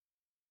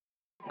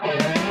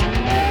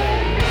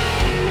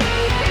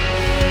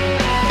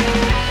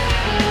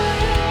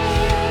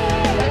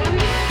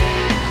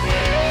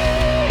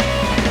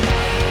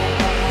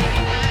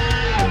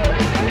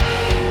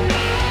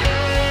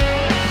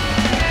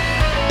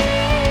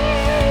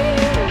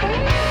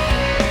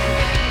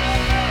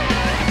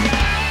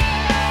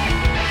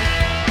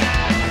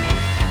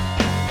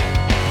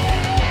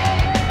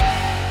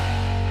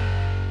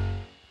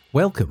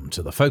Welcome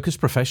to the Focus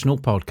Professional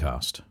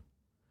Podcast.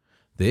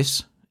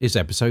 This is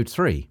episode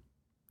 3,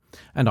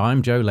 and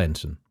I'm Joe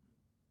Lenton.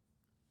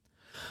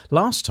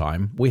 Last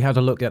time we had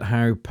a look at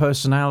how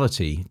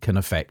personality can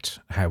affect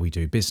how we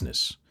do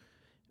business.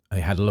 I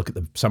had a look at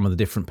some of the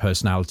different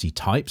personality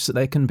types that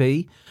there can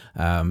be,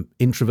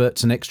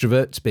 introverts and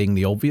extroverts being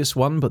the obvious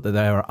one, but that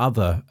there are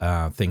other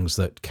things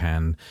that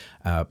can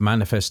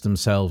manifest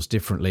themselves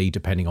differently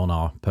depending on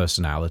our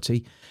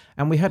personality.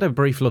 And we had a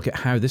brief look at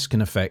how this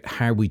can affect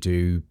how we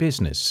do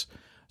business.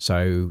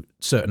 So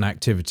certain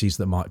activities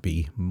that might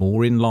be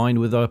more in line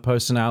with our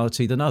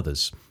personality than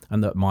others,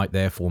 and that might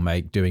therefore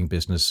make doing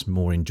business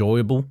more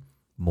enjoyable,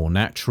 more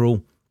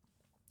natural,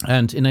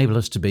 and enable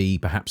us to be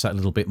perhaps that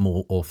little bit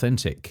more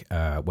authentic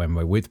when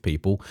we're with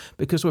people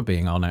because we're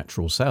being our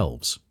natural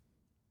selves.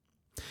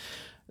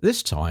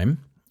 This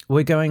time,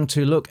 we're going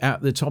to look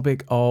at the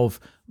topic of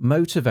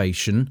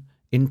motivation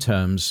in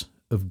terms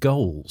of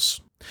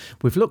goals.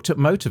 We've looked at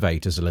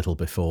motivators a little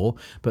before,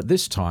 but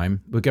this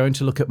time we're going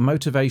to look at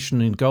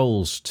motivation and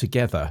goals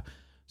together,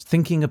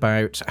 thinking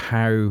about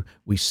how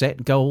we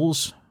set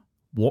goals,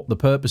 what the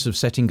purpose of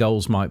setting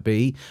goals might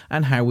be,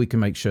 and how we can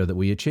make sure that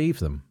we achieve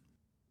them.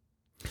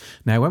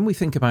 Now, when we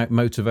think about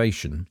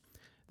motivation,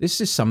 this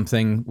is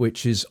something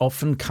which is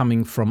often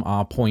coming from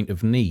our point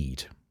of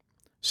need.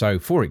 So,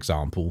 for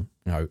example,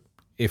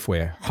 if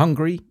we're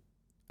hungry,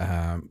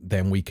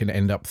 then we can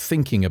end up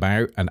thinking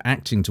about and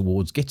acting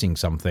towards getting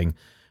something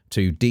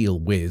to deal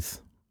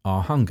with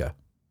our hunger.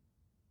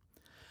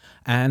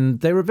 And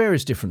there are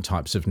various different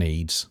types of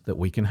needs that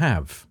we can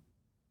have.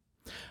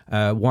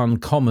 One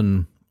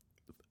common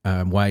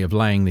way of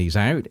laying these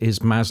out is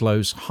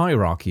Maslow's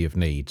hierarchy of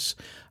needs.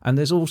 And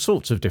there's all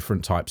sorts of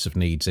different types of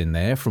needs in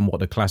there, from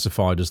what are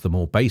classified as the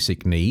more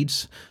basic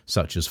needs,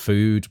 such as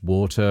food,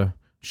 water,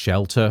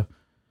 shelter,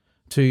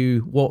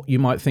 to what you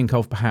might think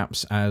of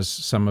perhaps as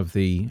some of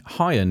the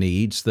higher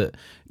needs that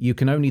you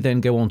can only then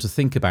go on to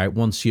think about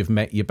once you've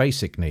met your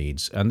basic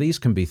needs. And these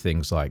can be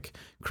things like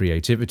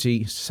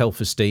creativity,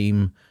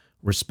 self-esteem,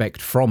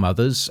 respect from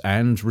others,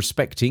 and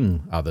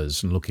respecting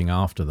others and looking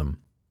after them.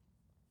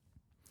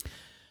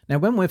 Now,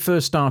 when we're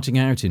first starting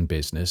out in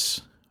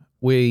business,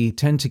 we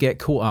tend to get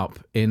caught up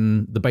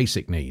in the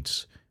basic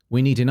needs.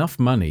 We need enough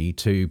money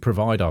to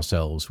provide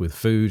ourselves with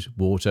food,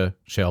 water,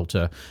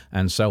 shelter,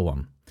 and so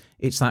on.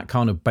 It's that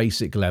kind of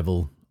basic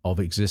level of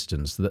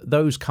existence,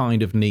 those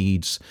kind of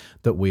needs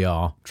that we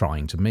are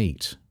trying to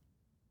meet.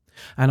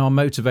 And our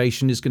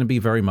motivation is going to be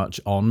very much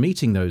on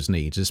meeting those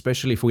needs,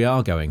 especially if we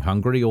are going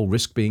hungry or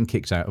risk being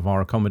kicked out of our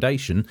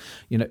accommodation.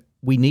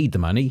 We need the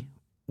money.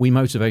 We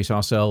motivate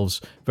ourselves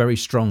very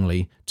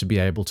strongly to be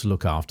able to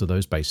look after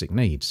those basic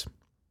needs.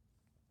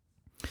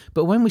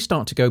 But when we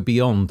start to go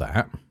beyond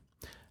that,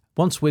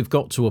 once we've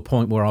got to a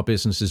point where our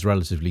business is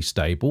relatively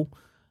stable,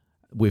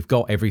 we've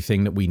got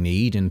everything that we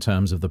need in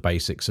terms of the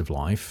basics of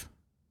life,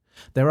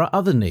 there are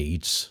other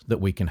needs that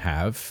we can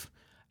have,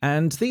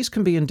 and these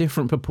can be in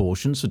different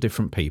proportions for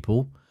different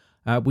people.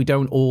 We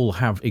don't all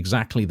have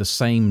exactly the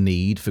same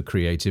need for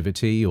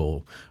creativity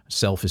or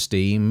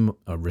self-esteem,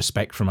 or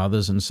respect from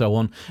others, and so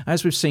on.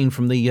 As we've seen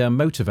from the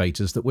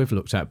motivators that we've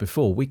looked at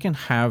before, we can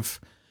have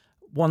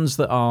ones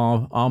that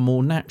are our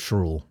more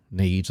natural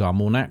needs, our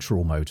more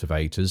natural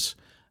motivators,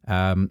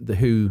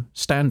 who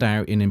stand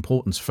out in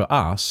importance for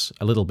us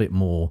a little bit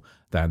more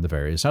than the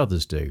various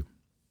others do.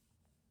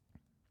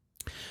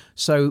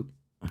 So,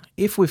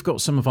 if we've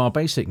got some of our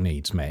basic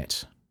needs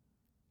met,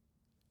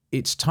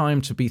 it's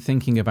time to be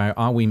thinking about,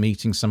 are we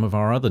meeting some of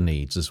our other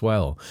needs as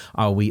well?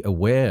 Are we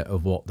aware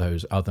of what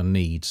those other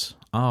needs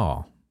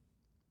are?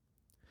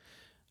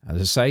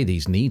 As I say,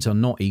 these needs are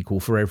not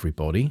equal for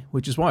everybody,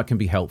 which is why it can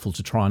be helpful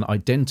to try and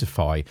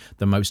identify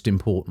the most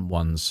important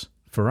ones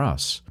for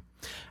us.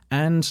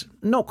 And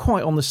not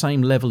quite on the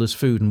same level as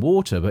food and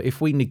water, but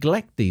if we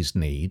neglect these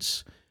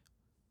needs,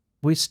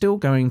 we're still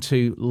going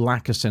to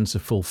lack a sense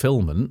of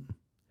fulfillment.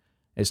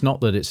 It's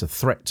not that it's a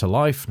threat to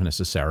life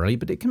necessarily,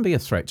 but it can be a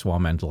threat to our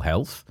mental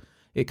health.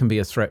 It can be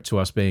a threat to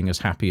us being as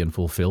happy and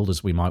fulfilled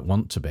as we might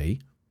want to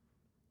be.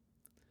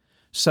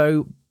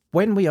 So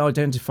when we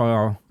identify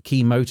our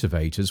key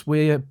motivators,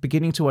 we're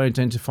beginning to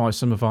identify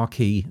some of our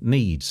key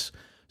needs.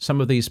 Some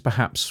of these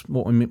perhaps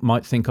what we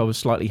might think of as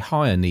slightly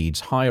higher needs,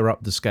 higher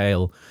up the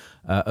scale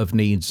of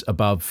needs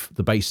above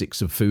the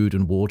basics of food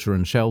and water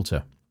and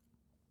shelter.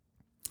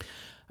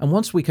 And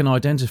once we can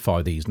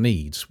identify these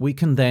needs, we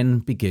can then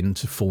begin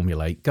to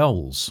formulate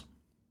goals.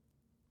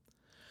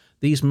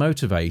 These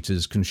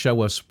motivators can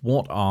show us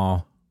what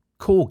our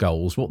core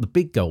goals, what the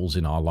big goals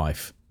in our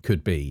life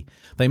could be.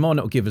 They might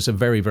not give us a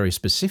very, very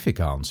specific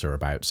answer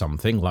about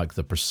something, like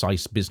the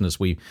precise business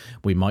we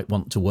might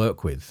want to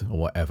work with or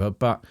whatever,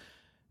 but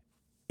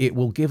it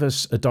will give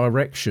us a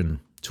direction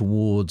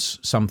towards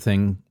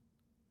something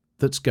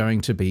that's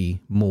going to be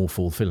more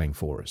fulfilling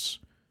for us.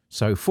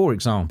 So, for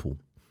example,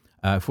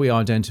 if we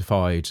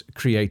identified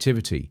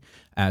creativity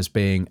as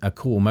being a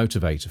core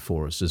motivator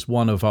for us, as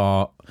one of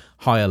our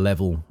higher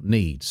level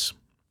needs,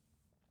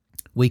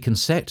 we can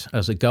set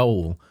as a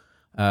goal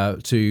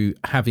to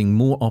have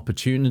more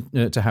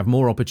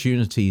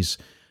opportunities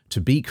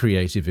to be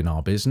creative in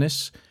our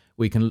business.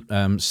 We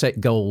can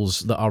set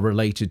goals that are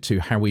related to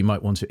how we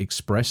might want to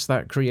express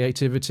that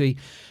creativity.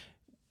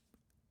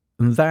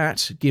 And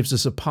that gives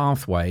us a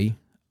pathway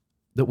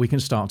that we can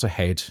start to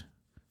head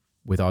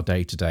with our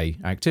day-to-day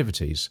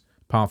activities.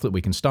 Path that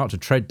we can start to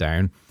tread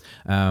down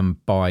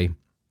by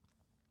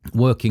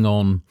working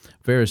on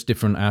various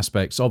different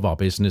aspects of our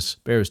business,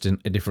 various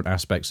different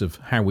aspects of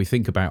how we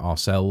think about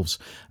ourselves,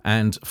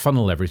 and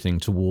funnel everything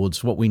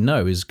towards what we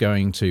know is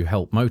going to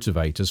help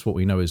motivate us, what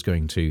we know is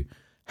going to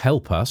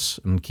help us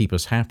and keep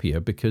us happier,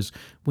 because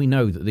we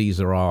know that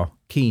these are our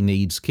key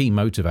needs, key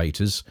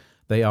motivators.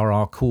 They are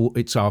our core.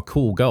 It's our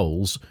core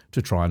goals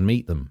to try and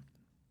meet them.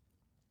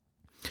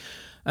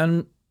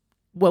 And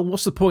well,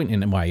 what's the point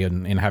in a way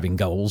in having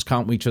goals?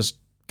 Can't we just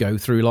go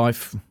through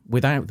life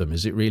without them?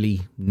 Is it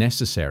really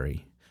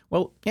necessary?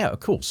 Well, yeah, of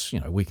course,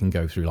 we can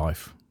go through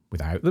life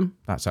without them.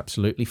 That's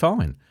absolutely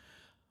fine.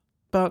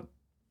 But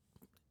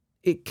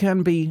it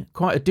can be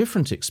quite a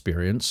different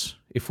experience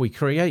if we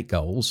create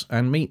goals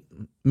and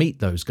meet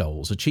those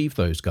goals, achieve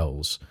those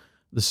goals.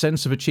 The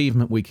sense of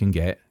achievement we can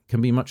get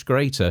can be much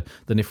greater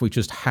than if we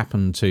just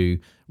happen to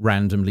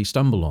randomly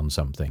stumble on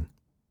something.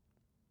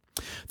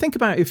 Think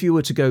about if you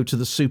were to go to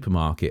the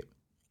supermarket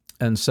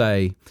and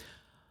say,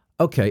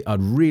 okay,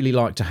 I'd really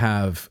like to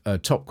have a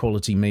top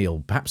quality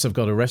meal. Perhaps I've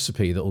got a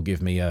recipe that will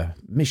give me a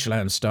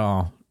Michelin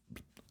star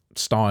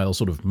style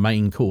sort of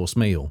main course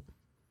meal.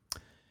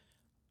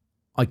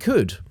 I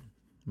could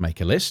make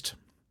a list,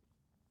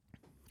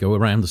 go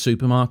around the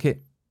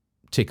supermarket,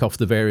 tick off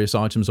the various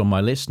items on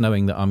my list,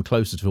 knowing that I'm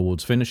closer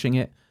towards finishing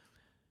it,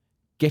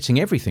 getting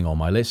everything on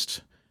my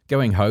list,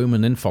 going home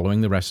and then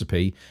following the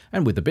recipe,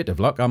 and with a bit of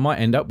luck, I might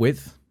end up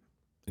with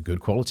a good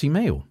quality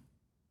meal.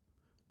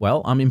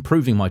 Well, I'm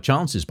improving my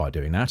chances by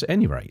doing that at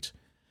any rate.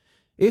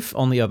 If,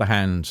 on the other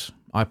hand,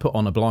 I put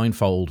on a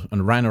blindfold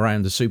and ran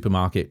around the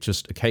supermarket,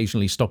 just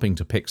occasionally stopping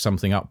to pick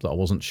something up that I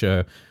wasn't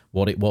sure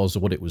what it was or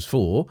what it was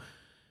for,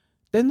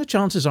 then the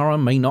chances are I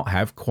may not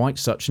have quite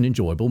such an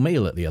enjoyable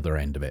meal at the other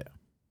end of it.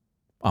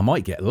 I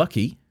might get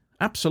lucky,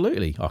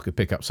 absolutely. I could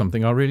pick up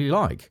something I really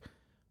like,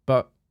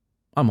 but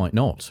I might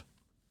not.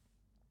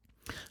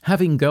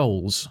 Having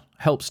goals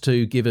helps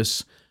to give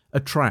us a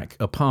track,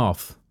 a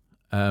path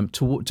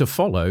to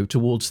follow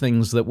towards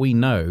things that we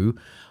know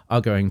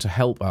are going to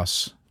help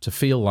us to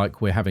feel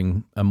like we're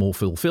having a more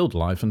fulfilled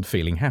life and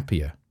feeling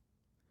happier.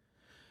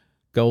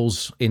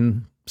 Goals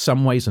in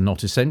some ways are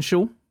not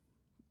essential.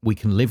 We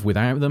can live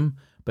without them,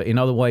 but in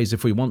other ways,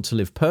 if we want to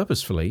live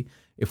purposefully,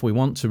 if we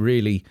want to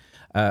really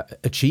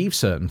achieve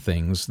certain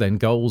things, then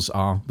goals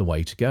are the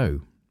way to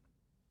go.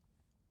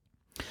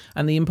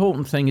 And the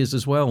important thing is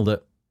as well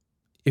that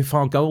if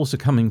our goals are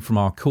coming from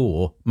our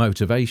core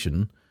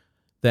motivation,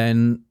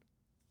 then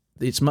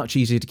it's much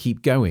easier to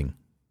keep going.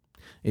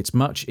 It's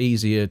much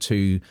easier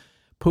to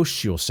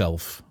push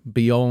yourself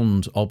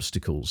beyond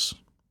obstacles.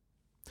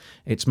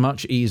 It's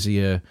much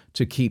easier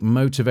to keep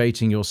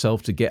motivating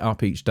yourself to get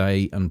up each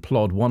day and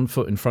plod one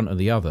foot in front of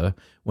the other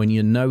when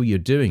you know you're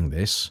doing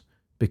this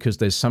because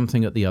there's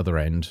something at the other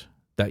end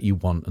that you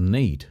want and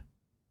need.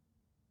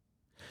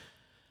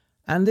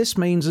 And this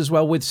means as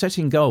well with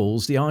setting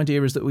goals, the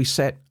idea is that we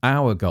set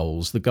our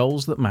goals, the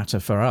goals that matter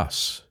for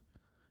us,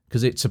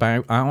 because it's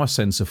about our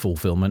sense of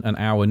fulfillment and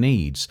our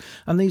needs.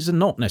 And these are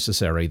not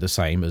necessarily the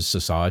same as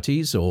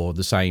society's or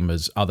the same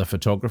as other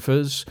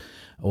photographers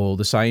or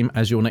the same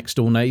as your next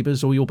door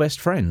neighbours or your best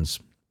friends.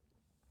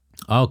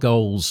 Our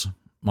goals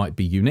might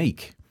be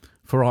unique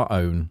for our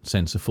own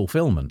sense of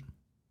fulfillment.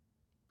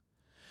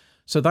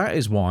 So that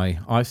is why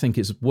I think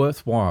it's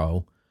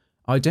worthwhile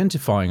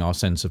identifying our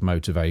sense of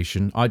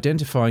motivation,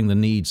 identifying the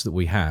needs that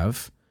we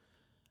have,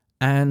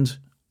 and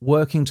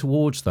working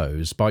towards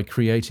those by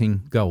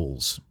creating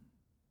goals.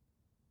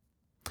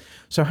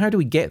 So how do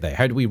we get there?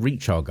 How do we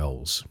reach our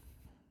goals?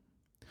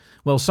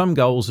 Well, some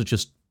goals are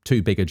just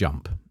too big a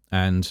jump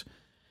and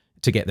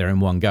to get there in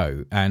one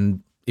go.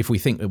 And if we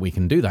think that we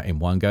can do that in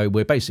one go,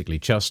 we're basically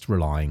just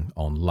relying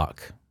on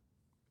luck.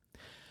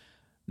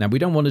 Now, we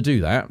don't want to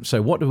do that.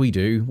 So what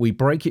do? We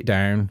break it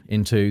down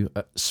into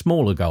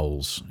smaller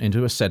goals,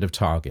 into a set of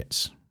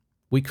targets.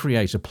 We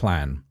create a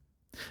plan,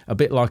 a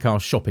bit like our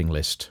shopping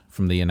list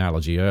from the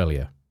analogy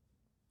earlier.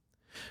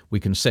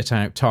 We can set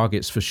out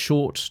targets for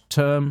short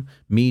term,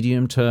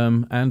 medium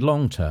term, and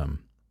long term.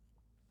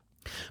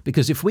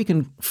 Because if we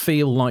can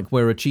feel like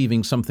we're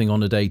achieving something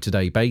on a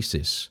day-to-day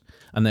basis,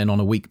 and then on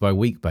a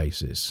week-by-week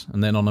basis,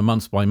 and then on a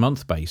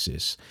month-by-month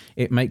basis,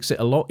 it makes it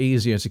a lot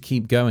easier to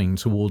keep going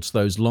towards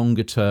those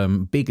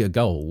longer-term, bigger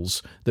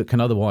goals that can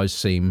otherwise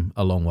seem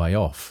a long way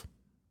off.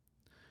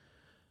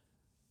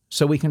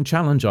 So we can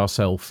challenge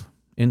ourselves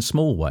in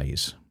small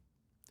ways.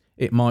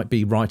 It might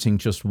be writing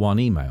just one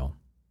email.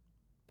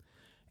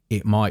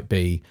 It might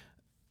be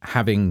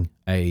having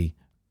a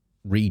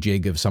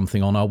rejig of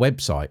something on our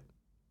website.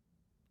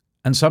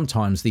 And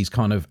sometimes these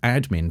kind of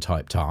admin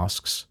type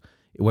tasks,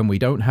 when we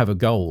don't have a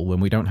goal, when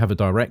we don't have a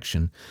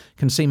direction,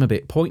 can seem a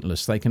bit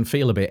pointless. They can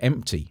feel a bit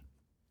empty.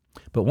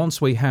 But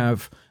once we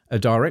have a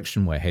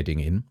direction we're heading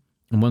in,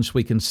 and once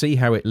we can see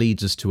how it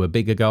leads us to a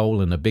bigger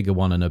goal and a bigger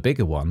one and a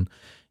bigger one,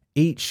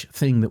 each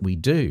thing that we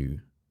do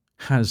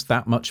has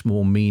that much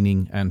more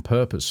meaning and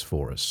purpose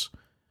for us.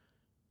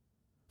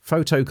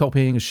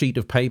 Photocopying a sheet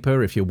of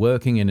paper, if you're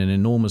working in an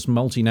enormous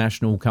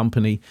multinational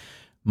company,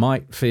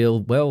 might feel,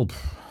 well,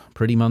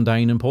 pretty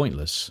mundane and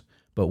pointless.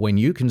 But when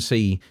you can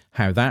see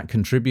how that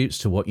contributes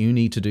to what you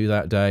need to do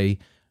that day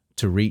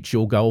to reach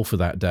your goal for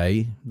that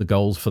day, the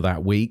goals for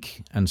that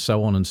week, and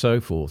so on and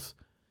so forth,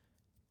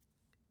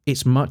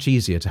 it's much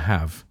easier to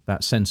have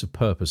that sense of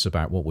purpose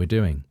about what we're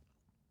doing.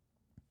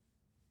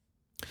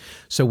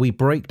 So we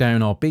break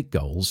down our big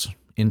goals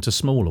into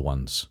smaller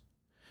ones.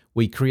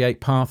 We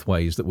create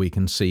pathways that we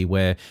can see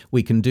where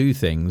we can do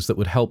things that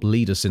would help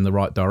lead us in the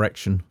right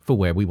direction for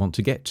where we want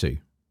to get to.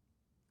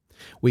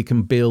 We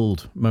can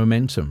build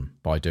momentum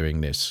by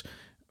doing this.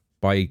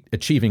 By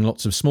achieving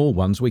lots of small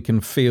ones, we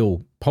can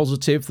feel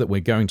positive that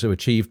we're going to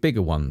achieve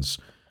bigger ones.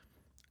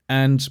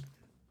 And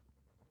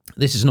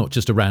this is not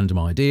just a random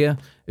idea.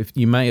 If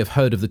you may have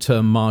heard of the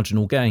term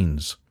marginal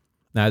gains.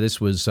 Now,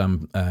 this was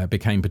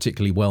became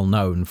particularly well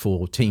known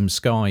for Team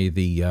Sky,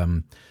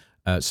 the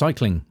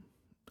cycling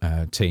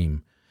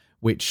team,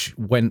 which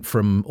went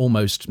from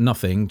almost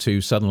nothing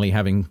to suddenly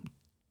having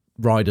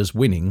riders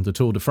winning the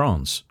Tour de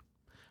France.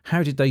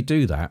 How did they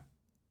do that?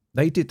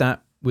 They did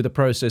that with a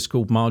process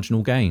called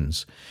marginal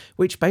gains,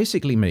 which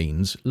basically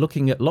means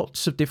looking at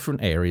lots of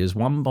different areas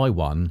one by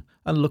one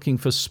and looking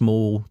for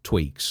small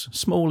tweaks,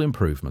 small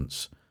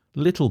improvements,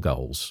 little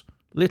goals,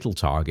 little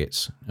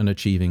targets, and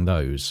achieving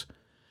those.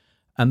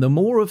 And the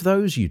more of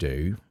those you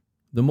do,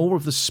 the more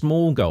of the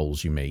small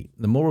goals you meet,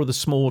 the more of the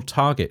small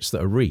targets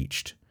that are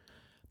reached,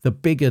 the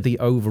bigger the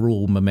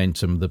overall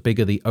momentum, the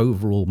bigger the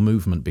overall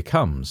movement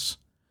becomes.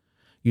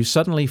 You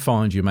suddenly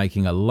find you're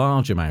making a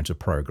large amount of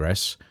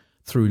progress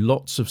through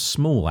lots of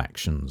small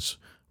actions,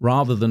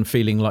 rather than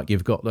feeling like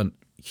you've got a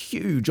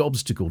huge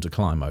obstacle to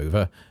climb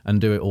over and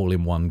do it all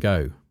in one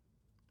go.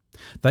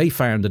 They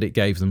found that it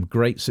gave them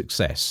great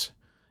success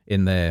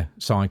in their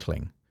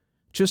cycling.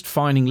 Just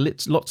finding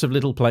lots of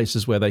little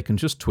places where they can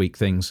just tweak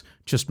things,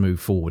 just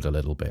move forward a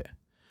little bit.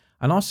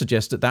 And I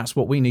suggest that that's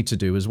what we need to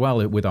do as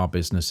well with our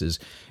businesses.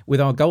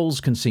 With our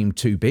goals can seem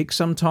too big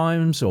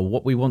sometimes, or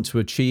what we want to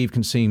achieve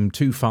can seem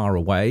too far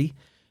away.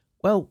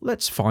 Well,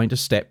 let's find a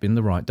step in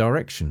the right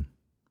direction.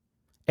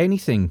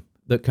 Anything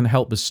that can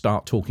help us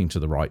start talking to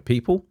the right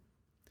people,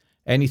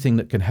 anything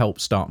that can help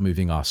start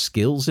moving our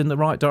skills in the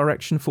right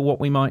direction for what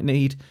we might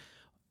need,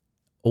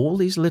 all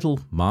these little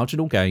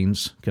marginal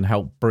gains can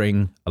help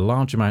bring a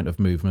large amount of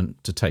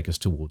movement to take us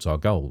towards our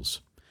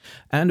goals.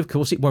 And of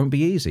course, it won't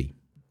be easy.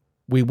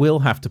 We will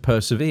have to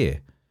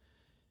persevere.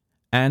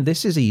 And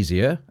this is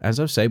easier, as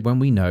I've said, when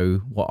we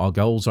know what our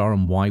goals are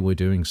and why we're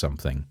doing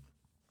something.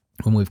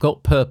 When we've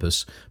got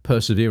purpose,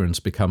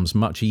 perseverance becomes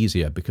much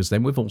easier because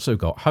then we've also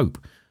got hope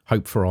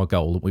for our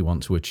goal that we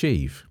want to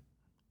achieve.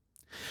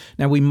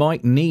 Now, we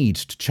might need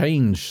to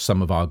change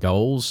some of our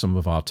goals, some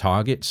of our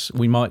targets.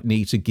 We might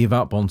need to give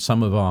up on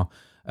some of our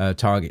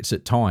targets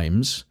at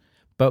times,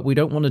 but we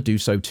don't want to do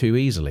so too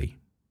easily.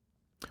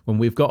 When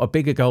we've got a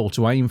bigger goal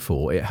to aim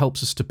for, it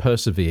helps us to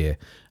persevere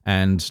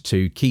and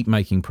to keep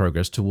making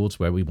progress towards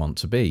where we want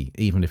to be,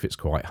 even if it's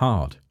quite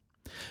hard.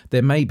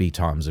 There may be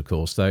times, of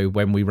course, though,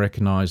 when we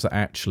recognise that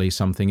actually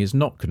something is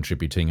not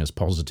contributing as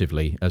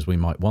positively as we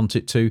might want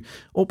it to,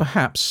 or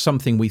perhaps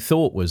something we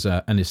thought was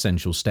an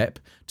essential step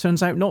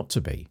turns out not to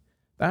be.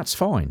 That's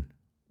fine.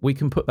 We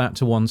can put that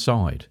to one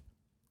side.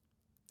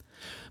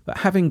 But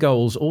having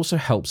goals also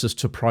helps us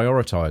to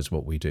prioritise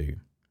what we do.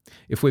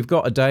 If we've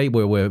got a day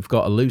where we've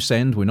got a loose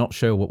end, we're not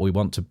sure what we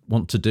want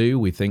to do,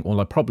 we think, well,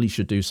 I probably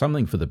should do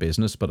something for the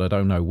business, but I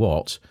don't know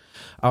what.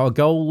 Our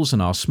goals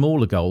and our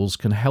smaller goals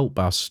can help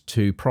us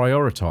to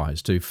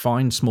prioritise, to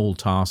find small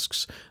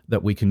tasks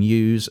that we can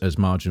use as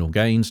marginal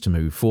gains to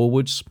move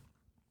forwards.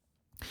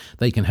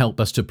 They can help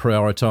us to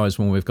prioritise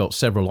when we've got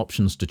several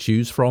options to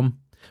choose from.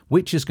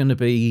 Which is going to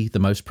be the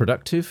most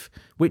productive,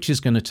 which is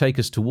going to take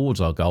us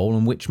towards our goal,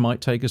 and which might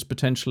take us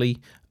potentially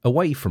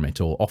away from it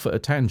or off at a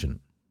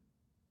tangent.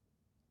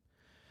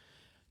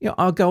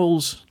 Our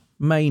goals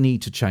may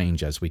need to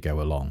change as we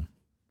go along.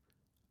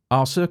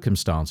 Our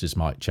circumstances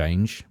might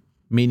change,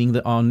 meaning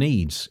that our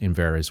needs in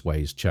various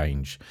ways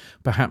change.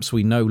 Perhaps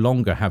we no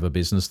longer have a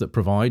business that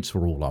provides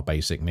for all our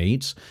basic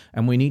needs,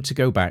 and we need to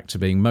go back to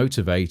being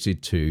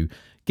motivated to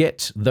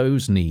get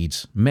those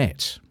needs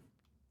met.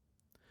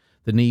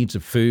 The needs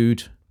of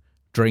food,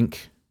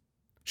 drink,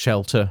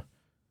 shelter.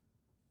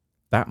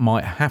 That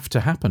might have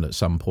to happen at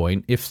some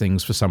point if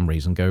things for some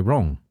reason go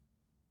wrong.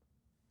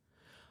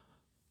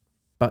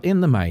 But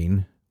in the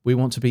main, we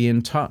want to be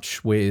in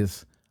touch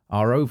with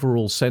our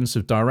overall sense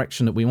of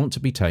direction that we want to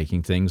be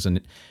taking things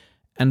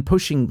and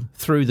pushing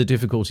through the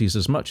difficulties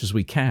as much as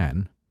we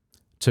can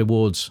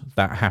towards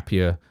that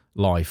happier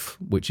life,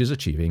 which is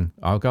achieving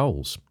our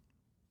goals.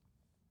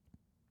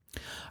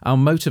 Our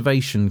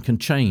motivation can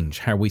change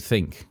how we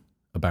think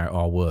about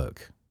our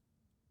work.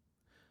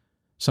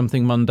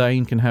 Something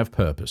mundane can have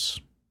purpose.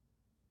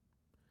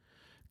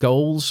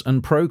 Goals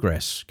and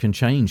progress can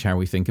change how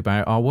we think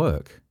about our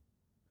work.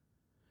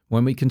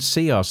 When we can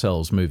see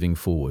ourselves moving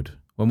forward,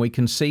 when we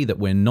can see that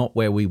we're not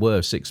where we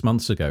were 6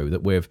 months ago,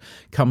 that we've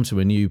come to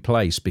a new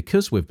place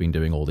because we've been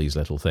doing all these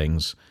little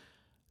things,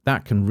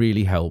 that can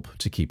really help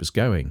to keep us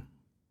going.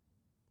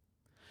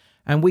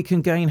 And we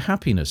can gain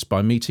happiness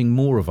by meeting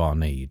more of our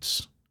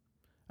needs,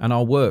 and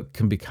our work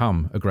can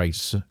become a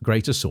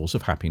greater source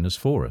of happiness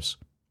for us.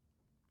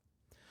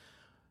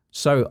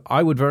 So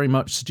I would very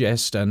much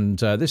suggest, and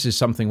this is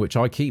something which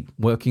I keep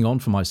working on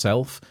for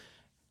myself,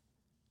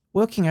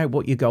 working out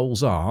what your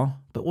goals are,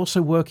 but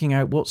also working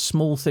out what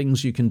small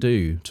things you can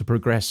do to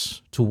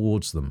progress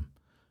towards them.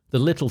 The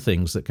little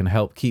things that can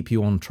help keep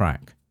you on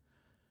track.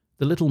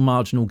 The little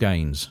marginal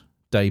gains,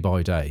 day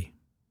by day.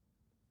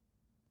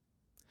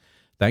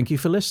 Thank you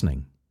for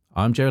listening.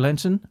 I'm Joe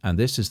Lenton, and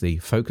this is the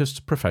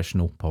Focused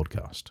Professional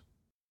Podcast.